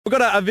We've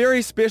got a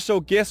very special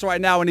guest right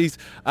now, and he's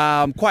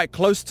quite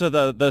close to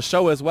the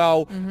show as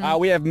well.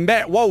 We have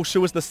Matt Walsh,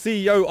 who is the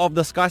CEO of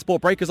the Sky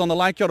Sport Breakers on the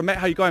line. Kia ora, Matt.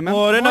 How you going, man?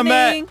 Morning,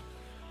 Matt.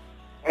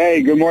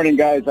 Hey, good morning,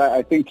 guys.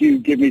 I think you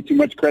give me too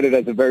much credit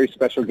as a very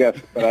special guest,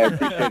 but I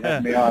appreciate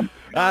having me on.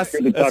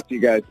 Good to talk to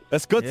you guys.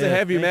 It's good to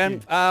have you,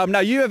 man. Now,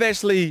 you have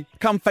actually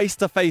come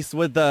face-to-face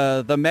with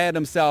the man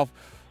himself,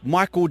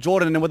 Michael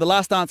Jordan, and with The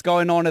Last Dance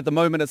going on at the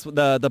moment, it's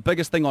the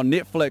biggest thing on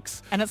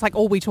Netflix. And it's like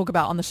all we talk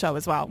about on the show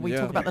as well. We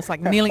talk about this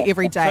like nearly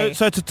every day.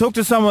 So to talk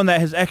to someone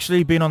that has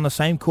actually been on the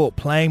same court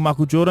playing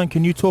Michael Jordan,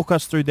 can you talk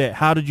us through that?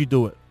 How did you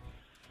do it?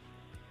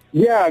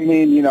 Yeah, I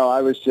mean,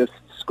 I was just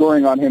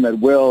scoring on him at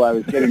will. I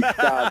was getting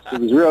stops.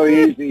 It was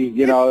really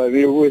easy.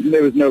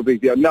 It was no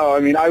big deal. No, I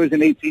mean, I was an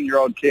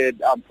 18-year-old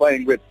kid. I'm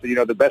playing with,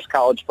 the best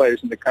college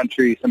players in the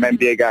country, some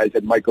NBA guys,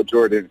 and Michael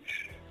Jordan.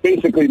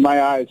 Basically,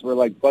 my eyes were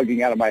like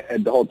bugging out of my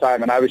head the whole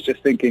time, and I was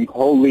just thinking,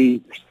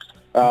 holy,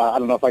 I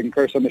don't know if I can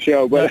curse on the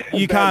show, but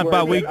you can't,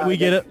 but we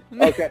get it.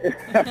 Okay,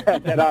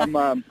 and I'm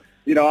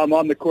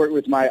on the court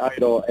with my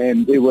idol,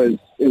 and it was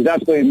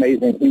absolutely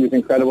amazing. He was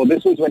incredible.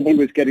 This was when he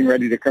was getting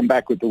ready to come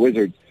back with the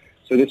Wizards,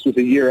 so this was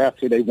a year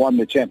after they won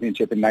the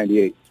championship in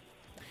 '98.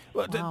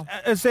 Well, wow.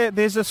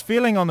 There's this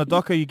feeling on the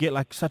Docker, you get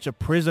like such a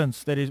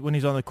presence that is when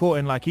he's on the court,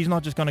 and like he's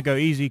not just going to go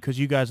easy because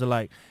you guys are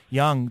like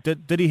young.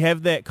 Did he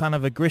have that kind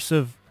of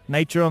aggressive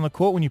nature on the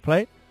court when you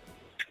played?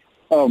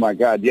 Oh my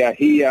God, yeah.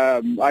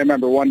 I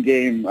remember one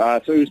game,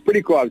 so it was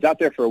pretty cool. I was out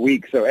there for a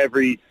week, so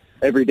every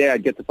day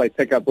I'd get to play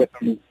pickup with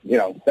him,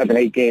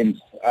 7-8 games.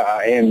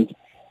 And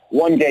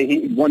one day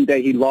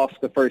he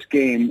lost the first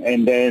game,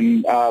 and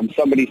then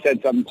somebody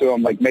said something to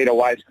him, like made a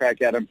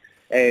wisecrack at him.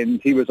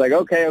 And he was like,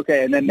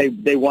 okay. And then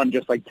they won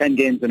just like 10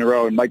 games in a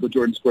row, and Michael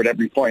Jordan scored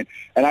every point.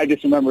 And I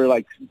just remember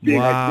like being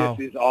like,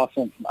 this is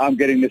awesome. I'm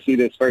getting to see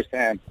this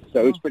firsthand.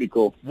 So it was pretty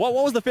cool. What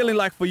was the feeling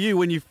like for you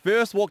when you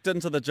first walked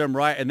into the gym,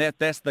 right? And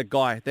that's the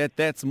guy.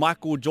 That's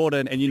Michael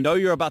Jordan, and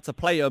you're about to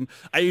play him.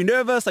 Are you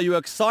nervous? Are you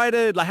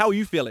excited? Like, how are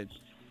you feeling?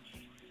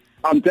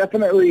 I'm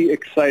definitely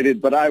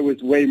excited, but I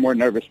was way more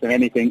nervous than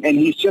anything. And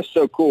he's just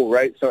so cool,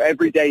 right? So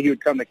every day he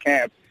would come to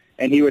camp,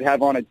 and he would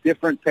have on a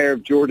different pair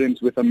of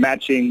Jordans with a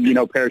matching,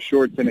 pair of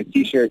shorts and a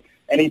T-shirt.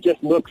 And he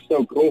just looks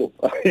so cool.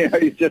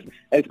 He's just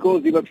as cool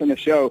as he looks in the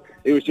show.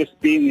 It was just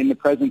being in the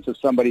presence of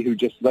somebody who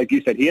just, like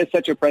you said, he has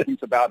such a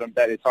presence about him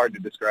that it's hard to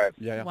describe.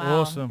 Yeah.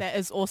 Wow, awesome. That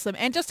is awesome.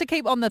 And just to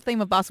keep on the theme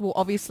of basketball,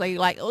 obviously,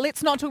 like,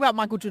 let's not talk about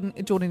Michael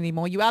Jordan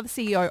anymore. You are the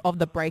CEO of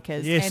the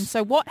Breakers. Yes. And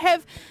so what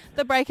have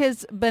the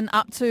Breakers been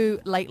up to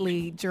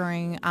lately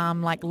during,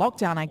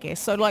 lockdown, I guess?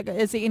 So, like,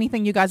 is there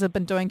anything you guys have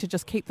been doing to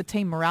just keep the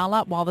team morale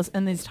up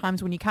in these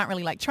times when you can't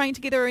really, like, train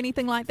together or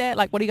anything like that?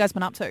 Like, what have you guys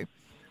been up to?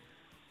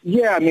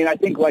 Yeah, I mean, I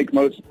think like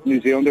most New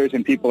Zealanders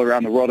and people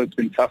around the world, it's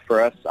been tough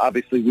for us.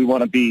 Obviously, we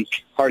want to be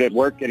hard at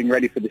work getting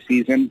ready for the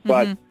season,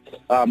 but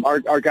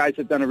our guys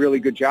have done a really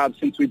good job.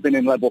 Since we've been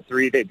in level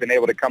 3, they've been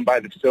able to come by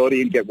the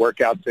facility and get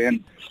workouts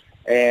in.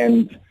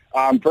 And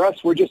for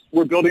us,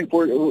 we're building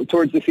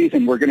towards the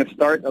season. We're going to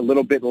start a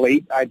little bit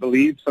late, I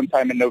believe,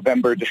 sometime in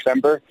November,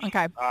 December.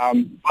 Okay.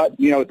 But, it's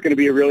going to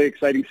be a really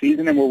exciting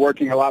season, and we're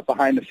working a lot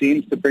behind the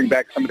scenes to bring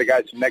back some of the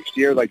guys from next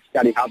year, like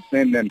Scotty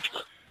Hobson and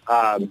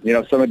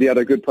some of the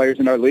other good players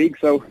in our league.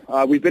 So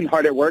we've been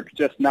hard at work,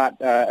 just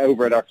not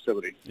over at our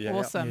facility. Yeah.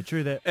 Awesome. Yeah,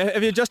 true that.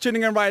 If you're just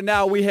tuning in right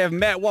now, we have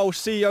Matt Walsh,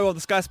 CEO of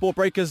the Sky Sport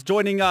Breakers,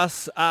 joining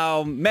us.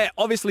 Matt,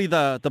 obviously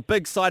the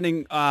big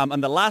signing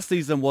in the last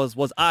season was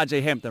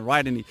RJ Hampton,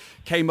 right? And he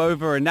came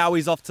over, and now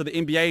he's off to the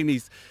NBA, and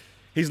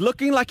he's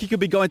looking like he could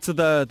be going to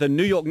the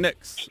New York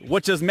Knicks,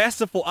 which is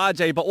massive for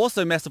RJ, but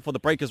also massive for the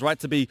Breakers, right?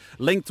 To be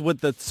linked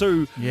with the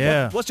two.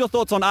 Yeah. What's your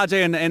thoughts on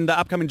RJ and the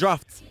upcoming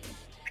drafts?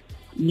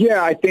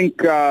 Yeah, I think,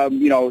 it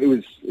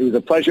was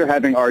a pleasure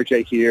having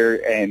RJ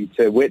here, and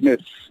to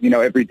witness,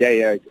 every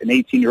day an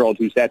 18-year-old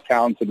who's that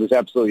talented was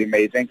absolutely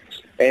amazing.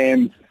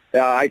 And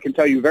I can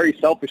tell you very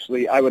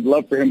selfishly, I would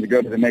love for him to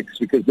go to the Knicks,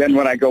 because then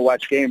when I go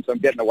watch games, I'm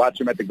getting to watch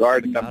him at the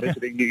Garden. I'm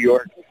visiting New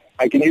York.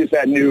 I can use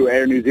that new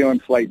Air New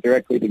Zealand flight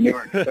directly to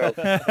Newark. So,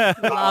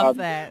 Love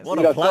that. What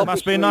a plan.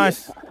 Must be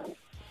nice.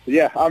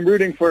 Yeah, I'm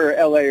rooting for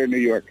LA or New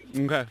York.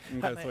 Okay,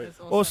 sweet.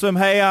 Awesome.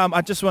 Hey,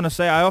 I just want to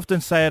say, I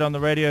often say it on the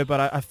radio,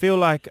 but I feel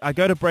like I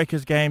go to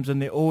Breakers games and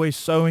they're always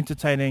so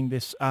entertaining.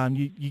 This,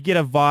 you get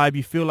a vibe.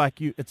 You feel like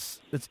it's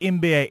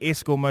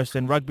NBA-esque almost,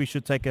 and rugby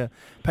should take a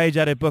page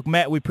out of their book.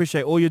 Matt, we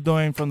appreciate all you're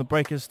doing from the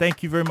Breakers.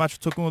 Thank you very much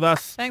for talking with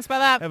us. Thanks,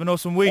 brother. Have an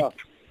awesome week.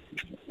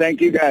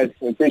 Thank you, guys.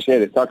 I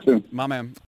appreciate it. Talk soon. My man.